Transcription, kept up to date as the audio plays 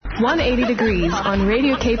180 Degrees on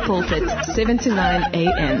Radio Cape Pulpit, 7 to 9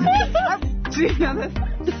 a.m.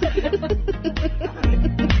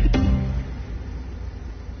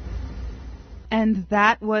 And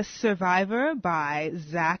that was Survivor by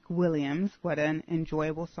Zach Williams. What an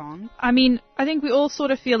enjoyable song. I mean, I think we all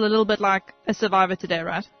sort of feel a little bit like a survivor today,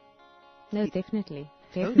 right? No, definitely.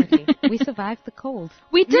 Definitely. We survived the cold.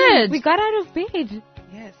 We did! We got out of bed.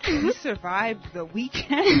 Yes, we survived the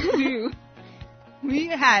weekend too. We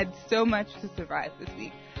had so much to survive this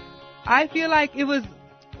week. I feel like it was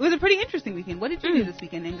a pretty interesting weekend. What did you do this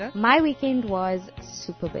weekend, Inga? My weekend was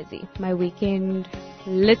super busy. My weekend,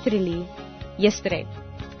 literally, yesterday,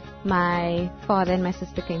 my father and my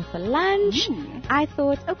sister came for lunch. I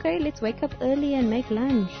thought, okay, let's wake up early and make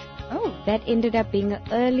lunch. Oh. That ended up being an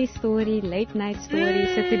early story, late night story.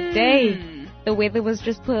 So today, the weather was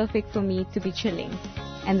just perfect for me to be chilling.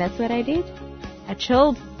 And that's what I did. I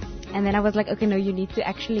chilled. And then I was like, okay, no, you need to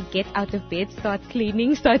actually get out of bed, start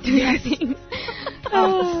cleaning, start doing things.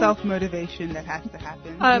 The self-motivation that has to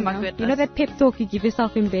happen. Oh, my goodness. You know that pep talk you give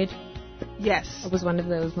yourself in bed? Yes. It was one of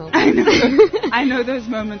those moments. I know. I know those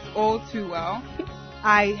moments all too well.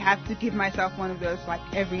 I have to give myself one of those like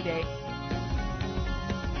every day.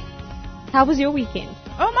 How was your weekend?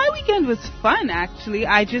 Oh, my weekend was fun, actually.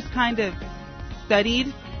 I just kind of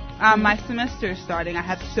studied. My semester is starting. I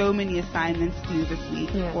have so many assignments due this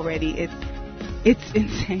week already. It's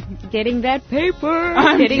insane. Getting that paper.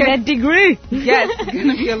 Getting that degree. Yes, going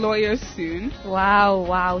to be a lawyer soon.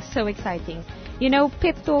 Wow. So exciting. You know,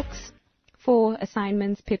 pep talks for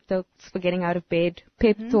assignments, pep talks for getting out of bed,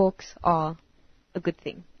 pep talks are a good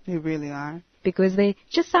thing. They really are. Because they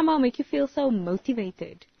just somehow make you feel so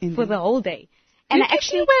motivated for the whole day. And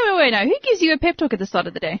Wait, now. Who gives you a pep talk at the start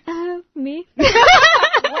of the day? Me.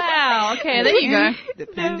 Wow, okay, there you go.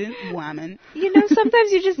 Dependent woman. You know,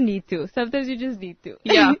 sometimes you just need to.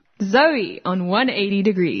 Yeah. Zoe on 180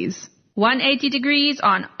 Degrees. 180 Degrees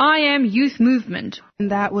on I Am Youth Movement.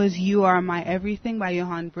 And that was You Are My Everything by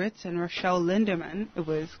Johan Britz and Rochelle Linderman. It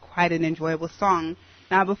was quite an enjoyable song.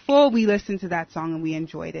 Now, before we listened to that song and we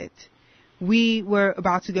enjoyed it, we were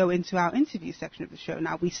about to go into our interview section of the show.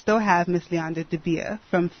 Now, we still have Miss Leanda de Beer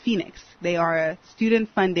from Feenix. They are a student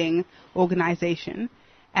funding organization,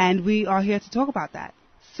 and we are here to talk about that.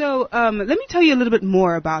 So let me tell you a little bit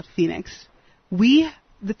more about Feenix. The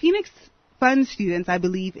Feenix fund students, I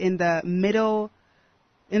believe, in the middle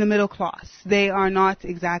class. They are not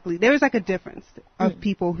exactly, there is like a difference of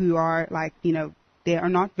people who are like, you know, they are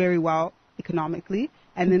not very well economically.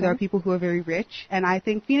 And then there are people who are very rich. And I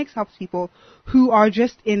think Feenix helps people who are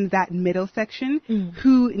just in that middle section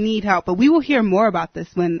who need help. But we will hear more about this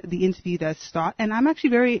when the interview does start. And I'm actually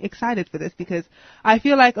very excited for this because I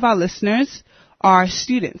feel like our listeners are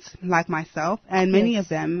students like myself. And many of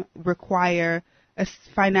them require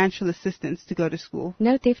financial assistance to go to school.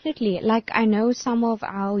 No, definitely. Like I know some of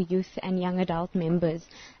our youth and young adult members,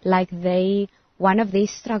 one of their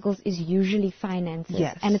struggles is usually finances.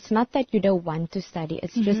 Yes. And it's not that you don't want to study.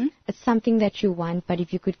 It's just, it's something that you want, but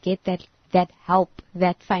if you could get that help,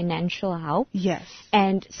 that financial help. Yes.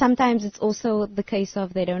 And sometimes it's also the case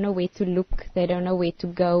of they don't know where to look, they don't know where to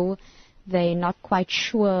go, they're not quite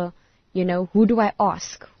sure, you know, who do I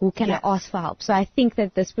ask? Who can I ask for help? So I think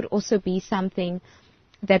that this would also be something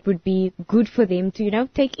that would be good for them to, you know,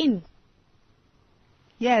 take in.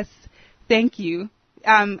 Yes. Thank you.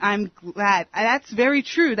 I'm glad. That's very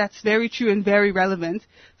true. That's very true and very relevant.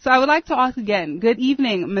 So I would like to ask again. Good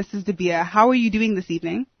evening, Mrs. De Beer. How are you doing this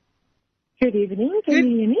evening? Good evening. Can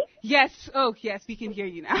you hear me? Yes. Oh, yes, we can hear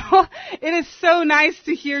you now. It is so nice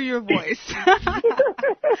to hear your voice.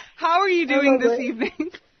 How are you doing this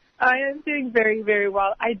evening? I am doing very, very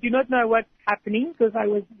well. I do not know what's happening because I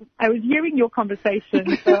was hearing your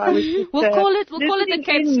conversation. So I was just, we'll call it the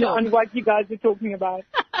Cape Storm. On what you guys were talking about.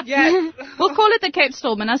 Yes. We'll call it the Cape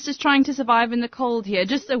Storm and us just trying to survive in the cold here,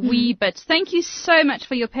 just a wee bit. Thank you so much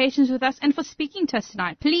for your patience with us and for speaking to us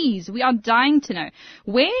tonight. Please, we are dying to know.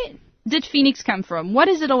 Where did Feenix come from? What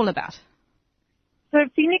is it all about? So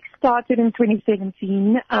Feenix started in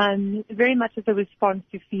 2017, very much as a response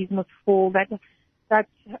to Fees Must Fall that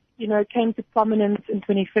you know, came to prominence in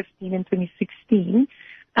 2015 and 2016.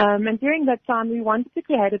 And during that time, we wanted to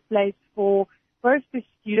create a place for both the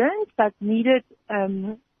students that needed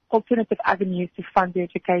alternative avenues to fund their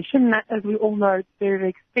education. As we all know, it's very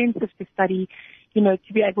expensive to study, you know,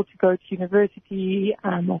 to be able to go to university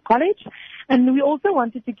or college. And we also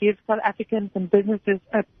wanted to give South Africans and businesses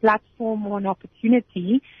a platform or an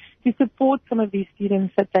opportunity to support some of these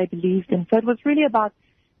students that they believed in. So it was really about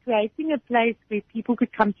creating a place where people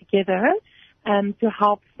could come together to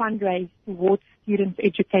help fundraise towards students'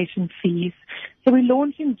 education fees. So we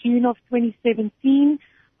launched in June of 2017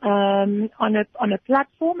 on a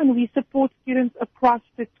platform, and we support students across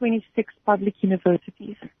the 26 public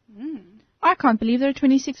universities. I can't believe there are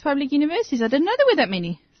 26 public universities. I didn't know there were that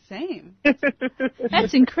many. Same.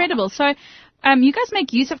 That's incredible. So you guys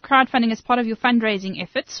make use of crowdfunding as part of your fundraising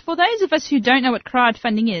efforts. For those of us who don't know what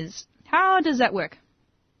crowdfunding is, how does that work?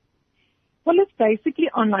 Well, it's basically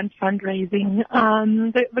online fundraising.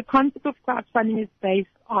 The concept of crowdfunding is based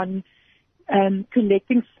on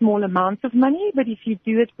collecting small amounts of money, but if you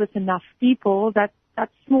do it with enough people, that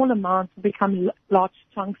small amount will become large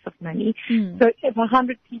chunks of money. So if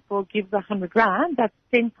 100 people give 100 rand, that's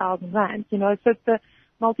 10,000 rand, So it's a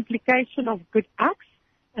multiplication of good acts,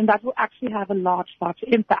 and that will actually have a large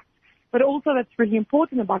impact. But also that's really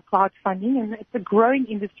important about crowdfunding, and it's a growing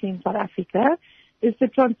industry in South Africa, is the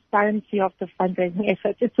transparency of the fundraising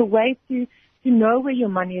effort. It's a way to know where your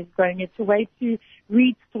money is going. It's a way to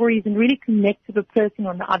read stories and really connect to the person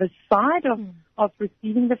on the other side of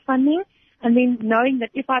receiving the funding. And then knowing that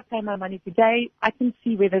if I pay my money today, I can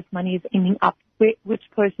see where this money is ending up, which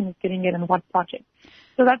person is getting it and what project.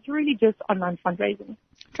 So that's really just online fundraising.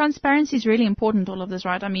 Transparency is really important, all of this,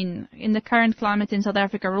 right? I mean, in the current climate in South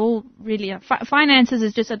Africa, we're all really, finances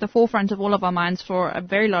is just at the forefront of all of our minds for a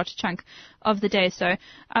very large chunk of the day. So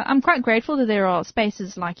I'm quite grateful that there are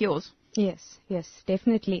spaces like yours. Yes,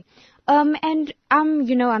 definitely. And I'm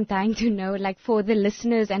dying to know, like, for the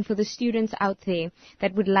listeners and for the students out there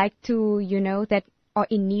that would like to, that are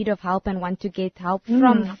in need of help and want to get help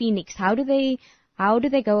from Feenix, how do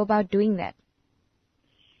they go about doing that?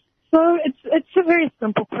 So it's a very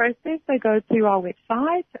simple process. They go to our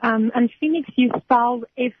website, and Feenix, you spell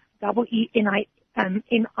Feenix.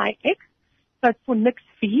 So it's for Nix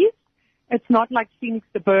fees. It's not like Phoenix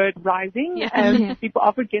the bird rising. Yeah. People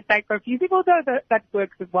often get that confused, although that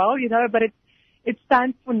works as well, but it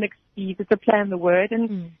stands for Nix fees. It's a play on the word,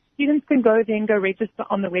 and students can go there and go register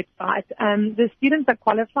on the website. The students that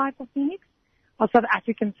qualify for Feenix are South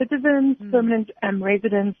African citizens, permanent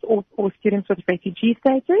residents, or students with refugee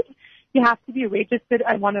status. You have to be registered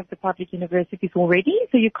at one of the public universities already,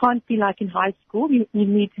 so you can't be like in high school. You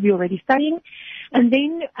need to be already studying. And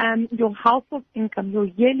then your household income, your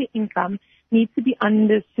yearly income, needs to be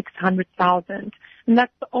under 600,000. And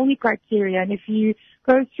that's the only criteria. And if you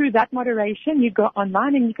go through that moderation, you go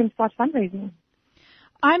online and you can start fundraising.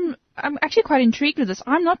 I'm actually quite intrigued with this.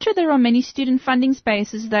 I'm not sure there are many student funding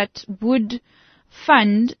spaces that would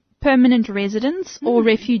fund permanent residents or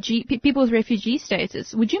people with refugee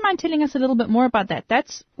status. Would you mind telling us a little bit more about that?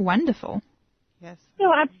 That's wonderful. Yes.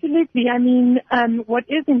 No, absolutely. I mean, what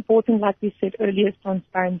is important, like we said earlier, is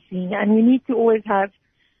transparency, and we need to always have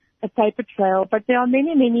a paper trail. But there are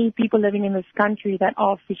many, many people living in this country that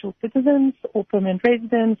are official citizens or permanent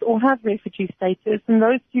residents or have refugee status, and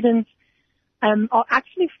those students are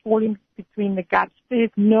actually falling between the gaps.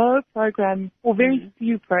 There's no program, or very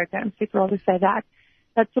few programs, if rather say that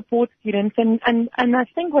support students. And I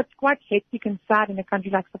think what's quite hectic and sad in a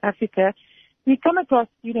country like South Africa, we come across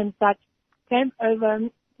students that came over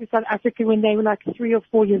to South Africa when they were like 3 or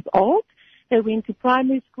 4 years old. They went to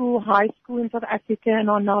primary school, high school in South Africa, and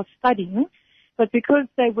are now studying. But because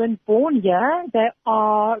they weren't born here, they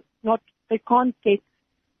can't get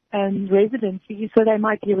residency, so they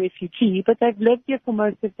might be a refugee, but they've lived here for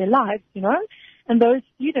most of their lives, and those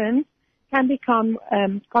students can become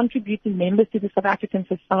contributing members to the South African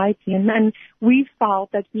society. And we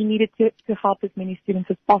felt that we needed to help as many students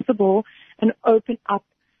as possible and open up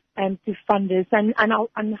to funders. And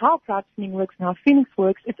how crowdfunding works and how Feenix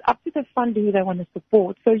works, it's up to the funder who they want to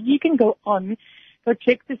support. So you can go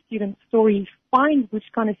check the student story, find which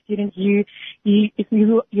kind of student if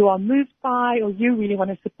you are moved by or you really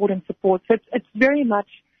want to support. So it's very much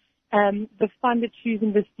the funder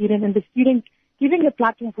choosing the student and the student giving a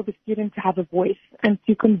platform for the student to have a voice and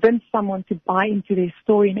to convince someone to buy into their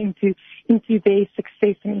story and into their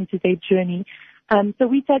success and into their journey. So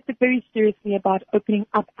we take it very seriously about opening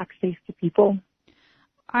up access to people.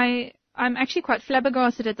 I'm actually quite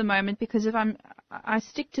flabbergasted at the moment because I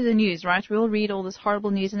stick to the news, right? We all read all this horrible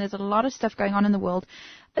news, and there's a lot of stuff going on in the world,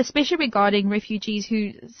 especially regarding refugees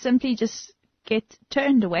who simply just get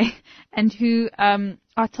turned away and who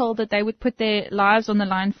are told that they would put their lives on the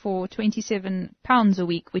line for £27 a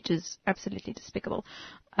week, which is absolutely despicable.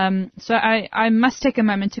 So I must take a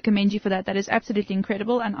moment to commend you for that. That is absolutely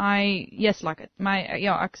incredible, and I like it.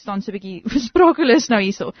 Ek staan so 'n bietjie sprakeloos nou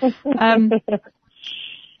hierso.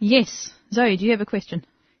 Yes. Zoe, do you have a question?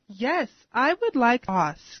 Yes, I would like to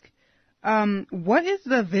ask, what is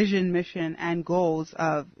the vision, mission, and goals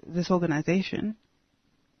of this organization?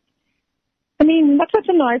 I mean, that's such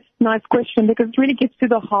a nice question because it really gets to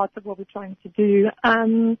the heart of what we're trying to do.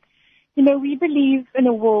 We believe in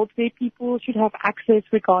a world where people should have access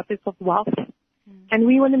regardless of wealth. And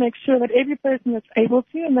we want to make sure that every person that's able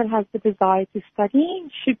to and that has the desire to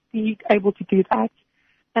study should be able to do that.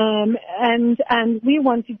 And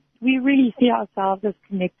we really see ourselves as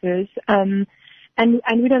connectors. And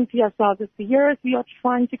we don't see ourselves as the heroes. We are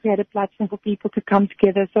trying to create a platform for people to come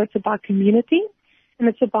together. So it's about community and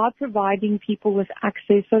it's about providing people with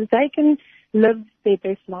access so that they can live their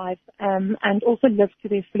best life, and also live to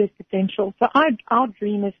their fullest potential. So our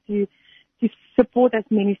dream is to support as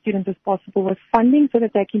many students as possible with funding so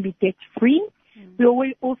that they can be debt-free. We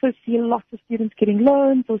always also see lots of students getting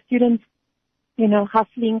loans or students,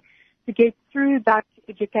 hustling to get through that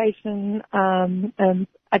education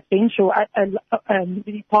adventure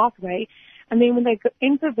pathway. And then when they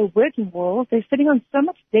enter the working world, they're sitting on so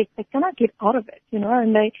much debt they cannot get out of it,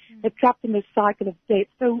 and they're trapped in this cycle of debt.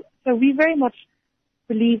 So we very much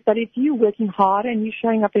believe that if you're working hard and you're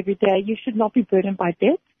showing up every day, you should not be burdened by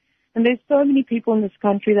debt. And there's so many people in this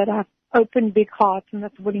country that have open, big hearts and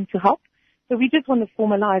that's willing to help. So we just want to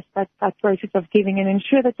formalize that process of giving and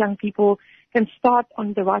ensure that young people can start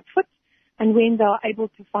on the right foot. And when they're able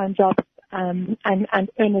to find jobs and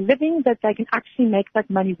earn a living, that they can actually make that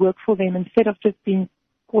money work for them instead of just being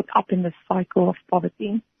caught up in this cycle of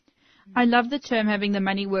poverty. I love the term having the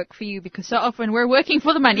money work for you because so often we're working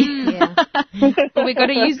for the money. But we've got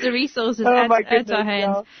to use the resources at our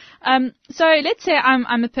hands. Yeah. So let's say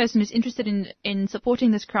I'm a person who's interested in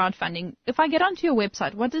supporting this crowdfunding. If I get onto your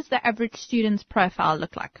website, what does the average student's profile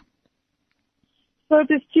look like? So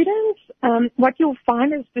the students, what you'll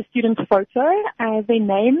find is the student's photo, their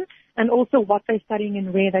name, and also what they're studying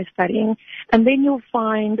and where they're studying. And then you'll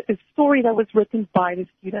find a story that was written by the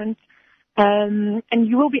student. And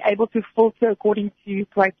you will be able to filter according to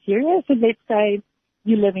criteria. So let's say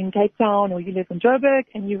you live in Cape Town or you live in Joburg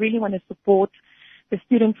and you really want to support the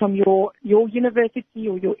student from your university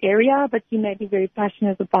or your area, but you may be very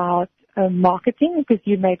passionate about marketing because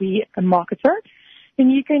you may be a marketer. Then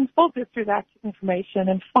you can filter through that information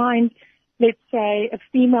and find, let's say, a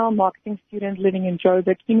female marketing student living in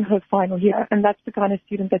Joburg in her final year. And that's the kind of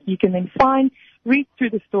student that you can then find, read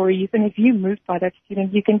through the stories, and if you're moved by that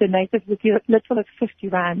student, you can donate it with your little as 50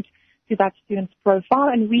 Rand to that student's profile,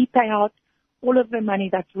 and we pay out all of the money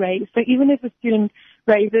that's raised. So even if a student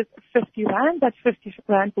raises 50 Rand, that 50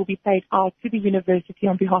 Rand will be paid out to the university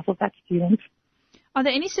on behalf of that student. Are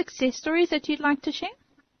there any success stories that you'd like to share?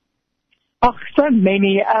 Oh, so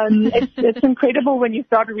many. It's incredible when you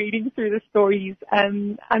start reading through the stories.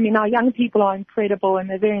 Our young people are incredible and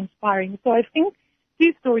they're very inspiring. So I think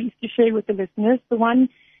 2 stories to share with the listeners. The one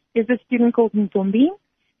is a student called Ntombi.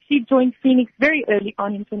 She joined Feenix very early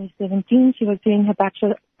on in 2017. She was doing her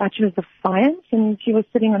bachelor's of science and she was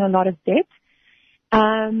sitting on a lot of debt.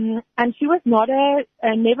 And she was not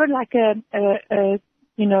never like a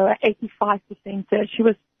 85%. She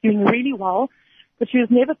was doing really well. But she was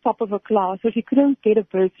never top of her class, so she couldn't get a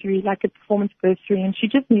bursary, like a performance bursary, and she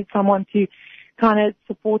just needed someone to kind of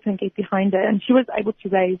support and get behind her. And she was able to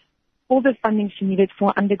raise all the funding she needed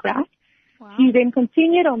for undergrad. Wow. She then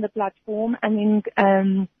continued on the platform and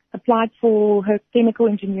then applied for her chemical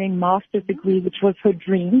engineering master's degree, which was her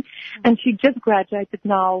dream. And she just graduated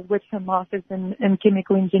now with her master's in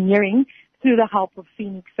chemical engineering through the help of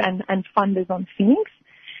Feenix and funders on Feenix.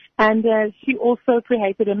 And she also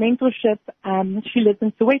created a mentorship. She lives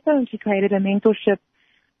in Soweto, and she created a mentorship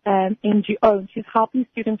NGO. She's helping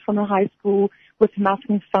students from a high school with math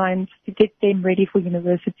and science to get them ready for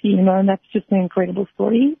university, and that's just an incredible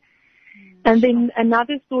story. And then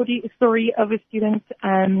another story of a student,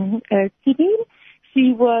 Tibi.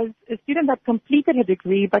 She was a student that completed her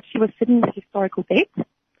degree, but she was sitting with historical debt.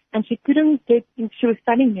 And she couldn't she was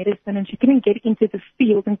studying medicine and she couldn't get into the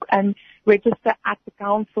field and register at the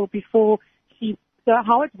council before so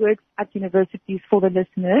how it works at universities for the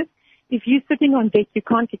listeners, if you're sitting on debt, you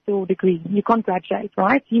can't get your degree. You can't graduate,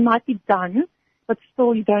 right? You might be done, but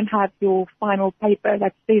still you don't have your final paper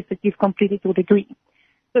that says that you've completed your degree.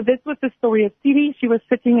 So this was the story of Tibi. She was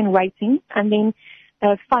sitting and waiting, and then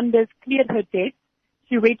funders cleared her debt.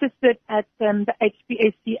 She registered at the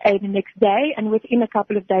HPSCA the next day, and within a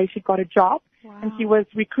couple of days she got a job. Wow. And she was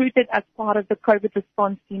recruited as part of the COVID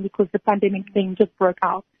response team because the pandemic thing just broke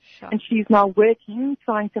out. Sure. And she's now working,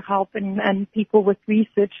 trying to help and people with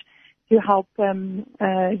research to help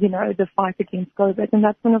the fight against COVID. And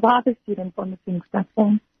that's one of our other students on the Feenix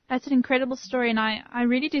platform. That's an incredible story, and I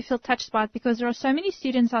really do feel touched by it because there are so many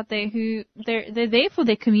students out there who they're there for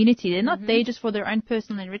their community. They're not there just for their own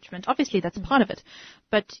personal enrichment. Obviously, that's part of it,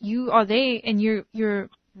 but you are there and you're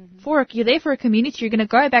You're there for a community. You're going to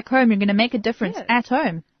go back home. You're going to make a difference at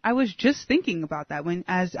home. I was just thinking about that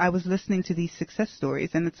as I was listening to these success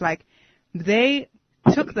stories, and it's like they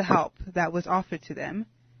took the help that was offered to them,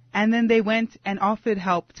 and then they went and offered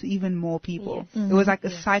help to even more people. Yes. It was like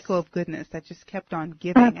a cycle of goodness that just kept on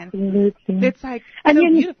giving. Absolutely. And it's like so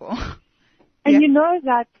beautiful. And you know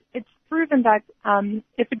that it's proven that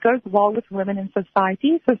if it goes well with women in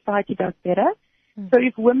society, society does better. So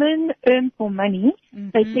if women earn more money,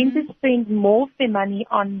 they tend to spend more of their money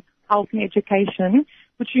on health and education,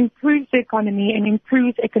 which improves the economy and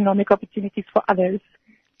improves economic opportunities for others.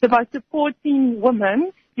 So by supporting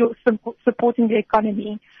women, you're supporting the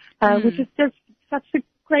economy, which is just such a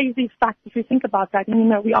crazy fact if you think about that. And you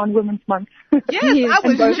know, we're on Women's Month. Yes, I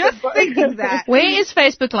was just thinking that. Where is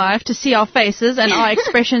Facebook Live to see our faces and our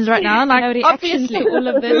expressions right now? Like, no reactions to all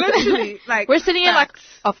of this. Literally, like, we're sitting here like,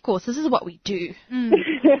 of course, this is what we do.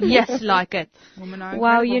 Yes, like it.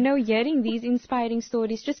 Wow, you know, hearing these inspiring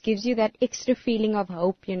stories just gives you that extra feeling of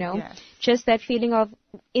hope, you know. Yes. Just that feeling of,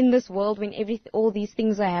 in this world, when all these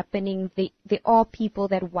things are happening, there are people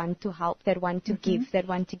that want to help, that want to give, that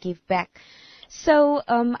want to give back. So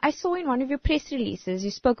I saw in one of your press releases,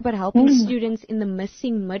 you spoke about helping students in the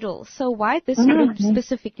missing middle. So why this group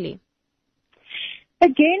specifically?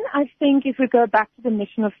 Again, I think if we go back to the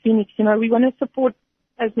mission of Feenix, you know, we want to support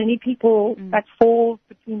as many people that fall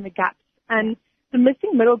between the gaps. And the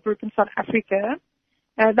missing middle group in South Africa,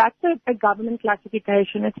 that's a government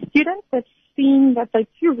classification. It's students that seem that they're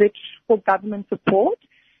too rich for government support,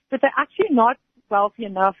 but they're actually not wealthy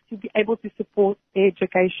enough to be able to support their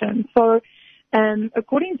education. So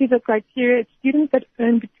according to the criteria, it's students that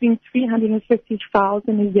earn between 350,000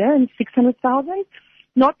 a year and 600,000,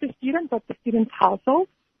 not the student, but the student's household,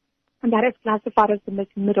 and that is classified as the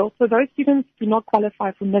missing middle. So those students do not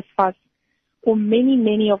qualify for MISFAS or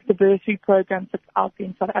many of the bursary programs that's out there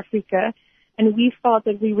in South Africa, and we felt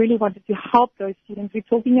that we really wanted to help those students. We're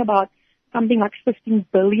talking about something like 15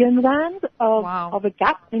 billion rand of a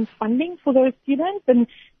gap in funding for those students, and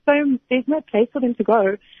so there's no place for them to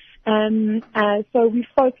go. So we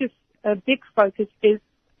a big focus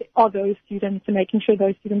are those students and making sure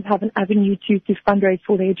those students have an avenue to fundraise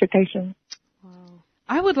for their education. Wow.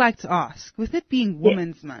 I would like to ask, with it being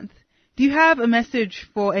Women's Month, do you have a message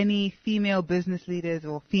for any female business leaders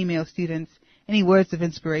or female students? Any words of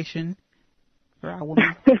inspiration for our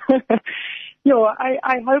women?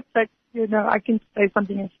 I hope that, you know, I can say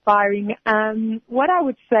something inspiring. What I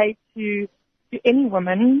would say to any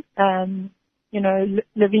woman, you know,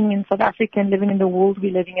 living in South Africa and living in the world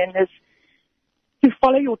we're living in is to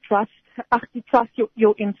follow your trust, actually trust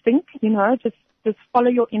your instinct, you know, just follow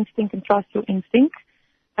your instinct and trust your instinct.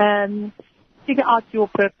 Figure out your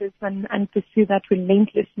purpose and pursue that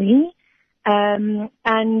relentlessly.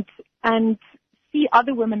 And see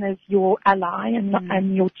other women as your ally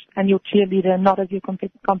and your cheerleader, not as your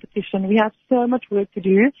competition. We have so much work to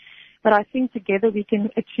do. But I think together we can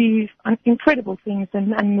achieve incredible things,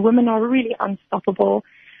 and women are really unstoppable.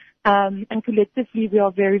 And collectively we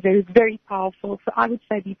are very, very, very powerful. So I would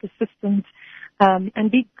say be persistent, and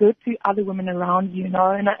be good to other women around you, you know.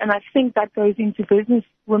 And I think that goes into business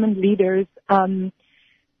women leaders.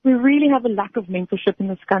 We really have a lack of mentorship in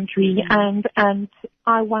this country, and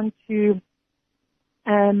I want to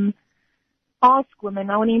ask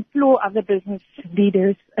women, I want to implore other business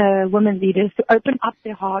leaders, women leaders, to open up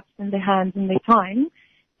their hearts and their hands and their time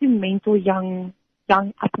to mentor young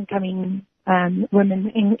up-and-coming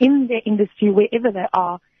women in their industry, wherever they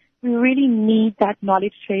are. We really need that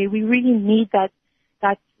knowledge share. We really need that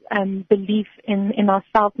belief in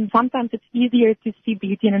ourselves. And sometimes it's easier to see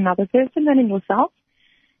beauty in another person than in yourself,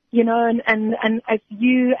 you know. And as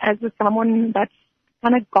someone that's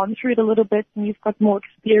kind of gone through it a little bit, and you've got more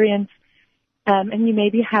experience, and you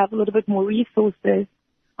maybe have a little bit more resources,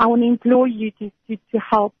 I want to implore you to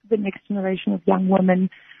help the next generation of young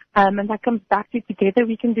women. And that comes back to together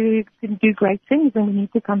we can do great things, and we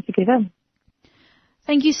need to come together.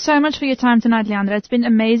 Thank you so much for your time tonight, Leandra. It's been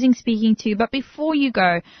amazing speaking to you. But before you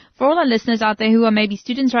go, for all our listeners out there who are maybe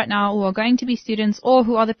students right now or are going to be students, or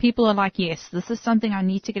who are the people who are like, yes, this is something I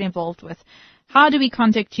need to get involved with, how do we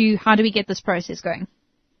contact you? How do we get this process going?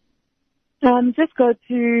 Just go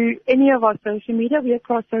to any of our social media. We're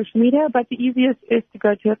across social media, but the easiest is to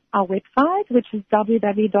go to our website, which is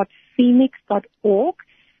www.feenix.org,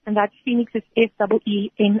 and that's Feenix is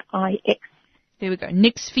FEENIX. There we go.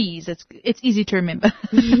 Nix fees. It's easy to remember.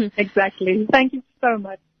 Exactly. Thank you so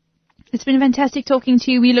much. It's been fantastic talking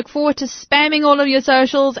to you. We look forward to spamming all of your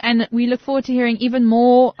socials, and we look forward to hearing even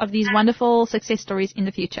more of these wonderful success stories in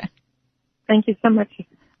the future. Thank you so much.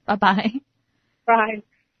 Bye-bye. Bye.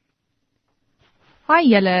 Hi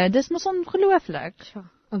julle, dis mos ongelooflik. Sure.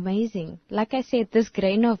 Amazing. Like I said, this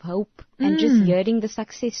grain of hope and just hearing the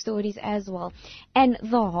success stories as well. And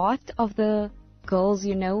the heart of the girls,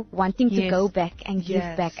 wanting to go back and give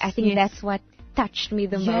back. I think that's what touched me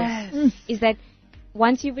the most. Is that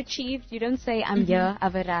once you've achieved, you don't say, I'm here,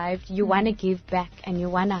 I've arrived. You want to give back and you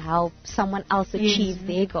want to help someone else achieve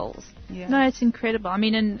their goals. Yeah. No, it's incredible. I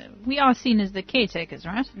mean, and we are seen as the caretakers,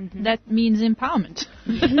 right? That means empowerment.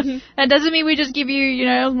 That doesn't mean we just give you,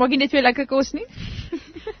 walking it through like a course.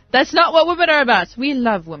 That's not what women are about. We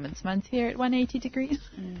love Women's Month here at 180 Degrees.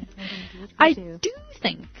 I do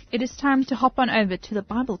think it is time to hop on over to the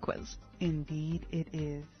Bible quiz. Indeed it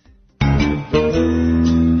is.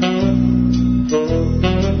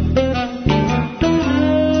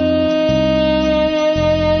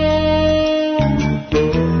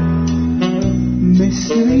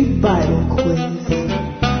 Mystery Bible Quiz.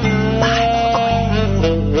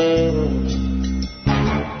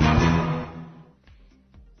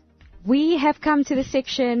 We have come to the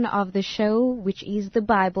section of the show which is the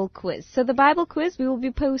Bible quiz. So the Bible quiz, we will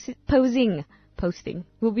be posing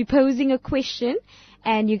a question,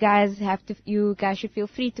 and you guys should feel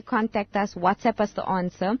free to contact us, WhatsApp us the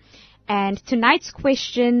answer. And tonight's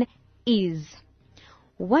question is,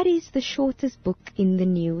 what is the shortest book in the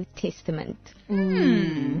New Testament?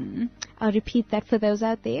 I'll repeat that for those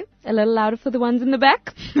out there, a little louder for the ones in the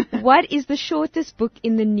back. What is the shortest book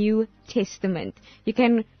in the New Testament? You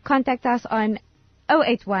can contact us on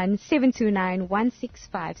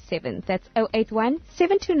 081-729-1657. That's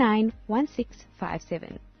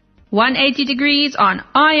 081-729-1657. 180 Degrees on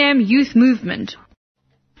I Am Youth Movement.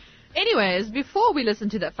 Anyways, before we listen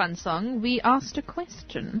to that fun song, we asked a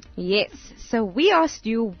question. Yes, so we asked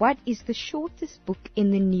you, what is the shortest book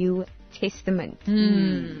in the New Testament?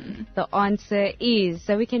 The answer is,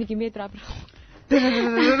 so we can give me a drum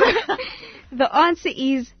roll. The answer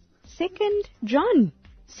is 2 John.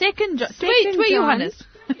 2 John. Twee Johannes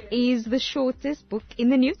is the shortest book in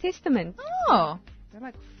the New Testament. Oh. There are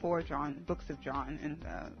like 4 books of John in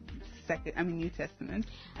the New Testament.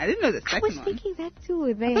 I didn't know the second one. I was thinking that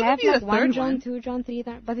too. They have like 1 John, 2 John, 3,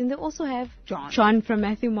 but then they also have John from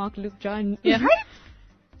Matthew, Mark, Luke, John. Yeah.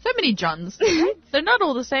 So many Johns. They're not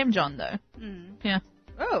all the same John, though. Yeah.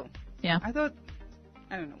 Oh. Yeah. I don't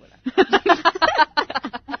know what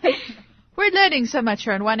that. We're learning so much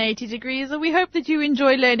here on 180 Degrees, and we hope that you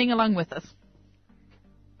enjoy learning along with us.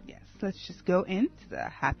 Yes. Let's just go into the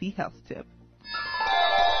happy health tip.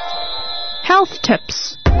 Health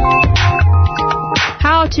tips.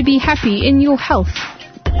 How to be happy in your health.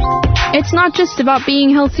 It's not just about being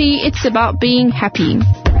healthy, it's about being happy.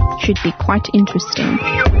 Should be quite interesting.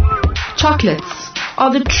 Chocolates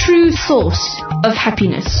are the true source of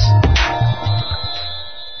happiness.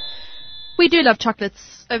 We do love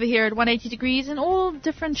chocolates over here at 180 Degrees in all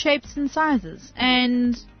different shapes and sizes.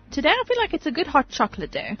 And today I feel like it's a good hot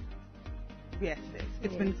chocolate day. Yes, it is.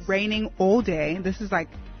 It's been raining all day. This is like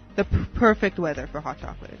the perfect weather for hot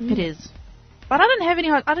chocolate. It is. But I don't have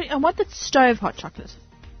any I want that stove hot chocolate.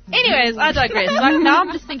 Anyways, I digress. Now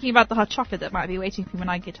I'm just thinking about the hot chocolate that might be waiting for me when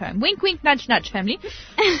I get home. Wink, wink, nudge, nudge, family.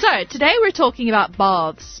 So, today we're talking about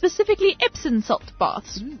baths, specifically Epsom salt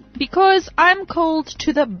baths. Because I'm cold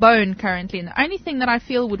to the bone currently, and the only thing that I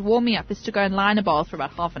feel would warm me up is to go and lie in a bath for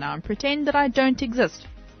about half an hour and pretend that I don't exist.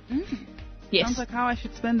 Yes. Sounds like how I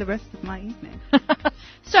should spend the rest of my evening.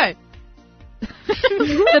 So,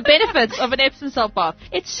 the benefits of an Epsom salt bath.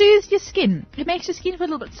 It soothes your skin. It makes your skin feel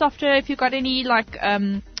a little bit softer. If you've got any, wat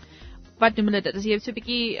noem hulle dit? As jy so 'n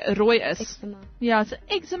bietjie rooi is. Eczema. Yeah, so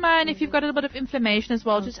eczema, and if you've got a little bit of inflammation as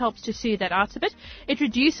well, it just helps to soothe that out a bit. It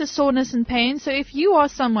reduces soreness and pain. So if you are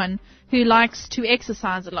someone who likes to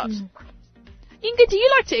exercise a lot. Inga, do you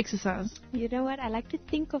like to exercise? You know what? I like to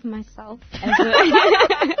think of myself as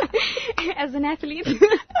as an athlete.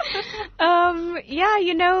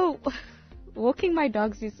 Walking my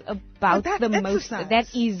dogs is about the most.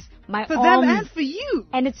 That is my for arms. them and for you.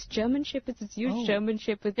 And it's German Shepherds. It's huge German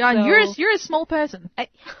Shepherds. Yeah, and so you're a small person.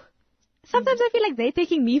 Sometimes I feel like they're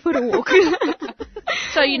taking me for a walk.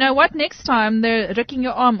 So you know what? Next time they're ripping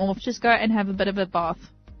your arm off, just go and have a bit of a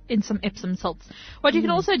bath in some Epsom salts. What you can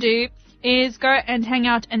also do is go and hang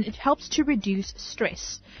out, and it helps to reduce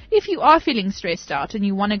stress. If you are feeling stressed out and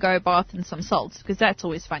you want to go bath in some salts, because that's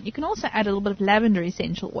always fun, you can also add a little bit of lavender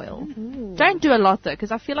essential oil. Don't do a lot though,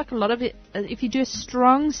 because I feel like a lot of it, if you do a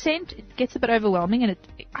strong scent, it gets a bit overwhelming, and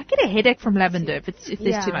I get a headache from lavender if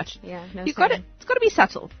there's too much. Yeah, no, it's got to be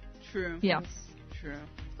subtle. True. Yeah. True.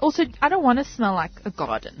 Also, I don't want to smell like a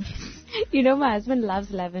garden. You know, my husband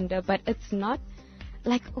loves lavender, but it's not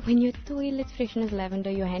like when your toilet fresheners lavender,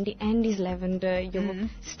 your handy Andy's lavender, your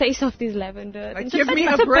Stay Soft is lavender. Like, give me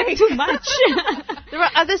a break. Too much. There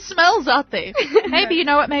are other smells out there. Maybe, you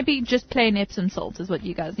know what, maybe just plain Epsom salt is what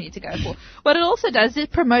you guys need to go for. What it also does,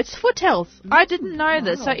 it promotes foot health. I didn't know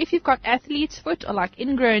this. So if you've got athlete's foot or like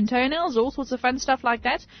ingrown toenails, all sorts of fun stuff like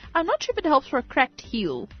that, I'm not sure if it helps for a cracked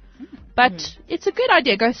heel. But it's a good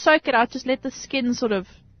idea. Go soak it out. Just let the skin sort of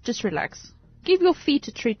just relax. Give your feet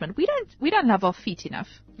a treatment. We don't love our feet enough,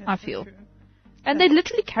 I feel. True. And they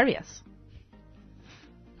literally carry us.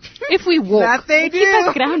 If we walk. That they do. Keep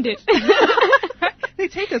us grounded. They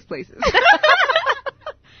take us places.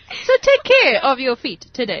 So take care of your feet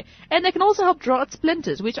today. And they can also help draw out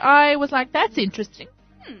splinters, which I was like, that's interesting.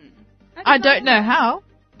 I don't know how,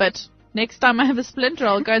 but next time I have a splinter,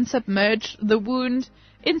 I'll go and submerge the wound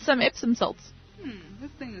in some Epsom salts.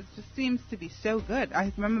 This thing just seems to be so good.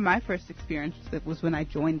 I remember my first experience was when I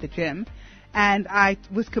joined the gym, and I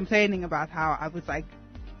was complaining about how I was like,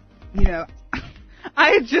 you know, I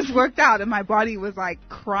had just worked out and my body was like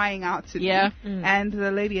crying out to me. And the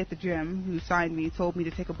lady at the gym who signed me told me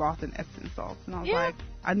to take a bath in Epsom salts, and I was like,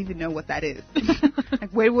 I don't even know what that is. Like,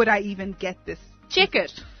 where would I even get this?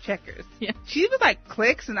 Checkers. Yeah. She was like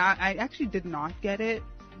clicks, and I actually did not get it,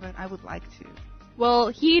 but I would like to. Well,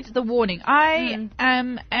 heed the warning. I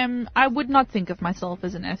would not think of myself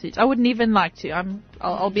as an athlete. I wouldn't even like to.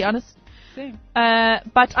 I'll be honest. Same.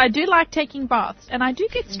 But I do like taking baths, and I do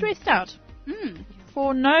get stressed out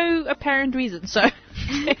for no apparent reason. So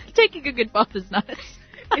taking a good bath is nice.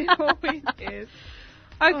 It always is.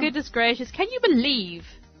 Oh, goodness gracious! Can you believe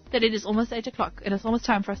that it is almost 8 o'clock and it's almost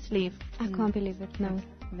time for us to leave? I can't believe it. No,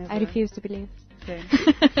 Never. I refuse to believe. Same.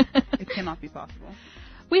 It cannot be possible.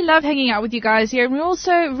 We love hanging out with you guys here, and we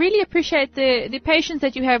also really appreciate the patience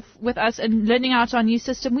that you have with us and learning out our new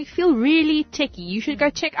system. We feel really techie. You should go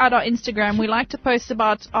check out our Instagram. We like to post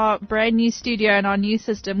about our brand new studio and our new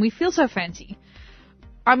system. We feel so fancy.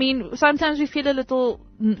 I mean, sometimes we feel a little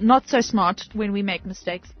not so smart when we make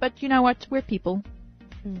mistakes, but you know what? We're people.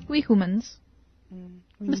 We're humans.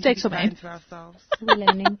 Mistakes are made. We're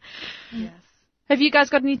learning. Yes. Have you guys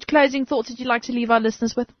got any closing thoughts that you'd like to leave our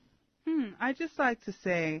listeners with? I just like to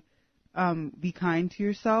say, be kind to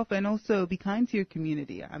yourself and also be kind to your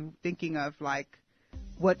community. I'm thinking of like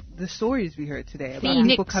what the stories we heard today about Feenix.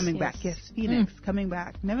 people coming back. Yes, Feenix coming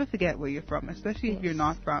back. Never forget where you're from, especially if you're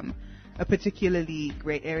not from a particularly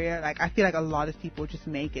great area. Like, I feel like a lot of people just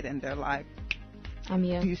make it and they're like, I'm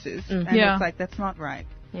here. Deuces. And it's like, that's not right.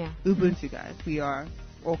 Yeah. Ubuntu, guys. We are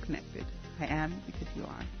all connected. I am because you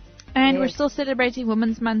are. And we're still celebrating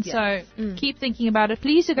Women's Month, so keep thinking about it.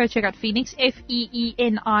 Please do go check out Feenix,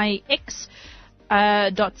 Feenix,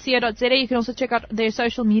 .co.za. You can also check out their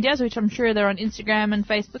social medias, which I'm sure they're on Instagram and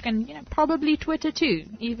Facebook and probably Twitter too.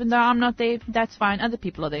 Even though I'm not there, that's fine. Other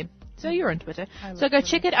people are there. So you're on Twitter. So go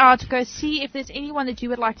check it out. Go see if there's anyone that you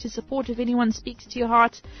would like to support, if anyone speaks to your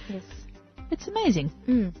heart. Yes. It's amazing.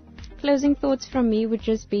 Closing thoughts from me would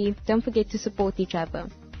just be, don't forget to support each other.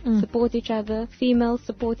 Support each other. Females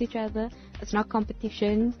support each other. It's not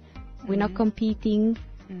competition. We're not competing.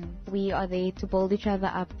 We are there to build each other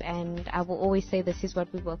up, and I will always say this is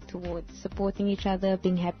what we work towards: supporting each other,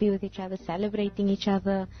 being happy with each other, celebrating each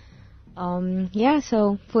other.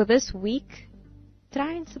 So for this week,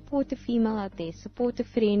 try and support a female out there. Support a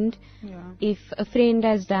friend. If a friend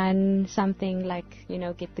has done something like,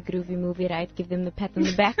 get the groovy movie right, give them the pat on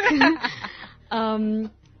the back.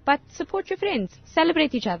 But support your friends.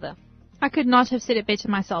 Celebrate each other. I could not have said it better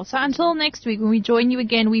myself. So until next week, when we join you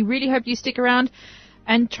again, we really hope you stick around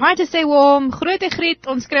and try to stay warm. Grote griet,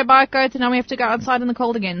 ons kry baie koud, and now we have to go outside in the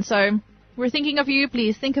cold again. So we're thinking of you.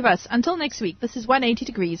 Please think of us. Until next week, this is 180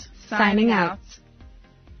 Degrees. Signing out.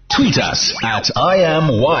 Tweet us at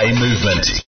IamYMovement.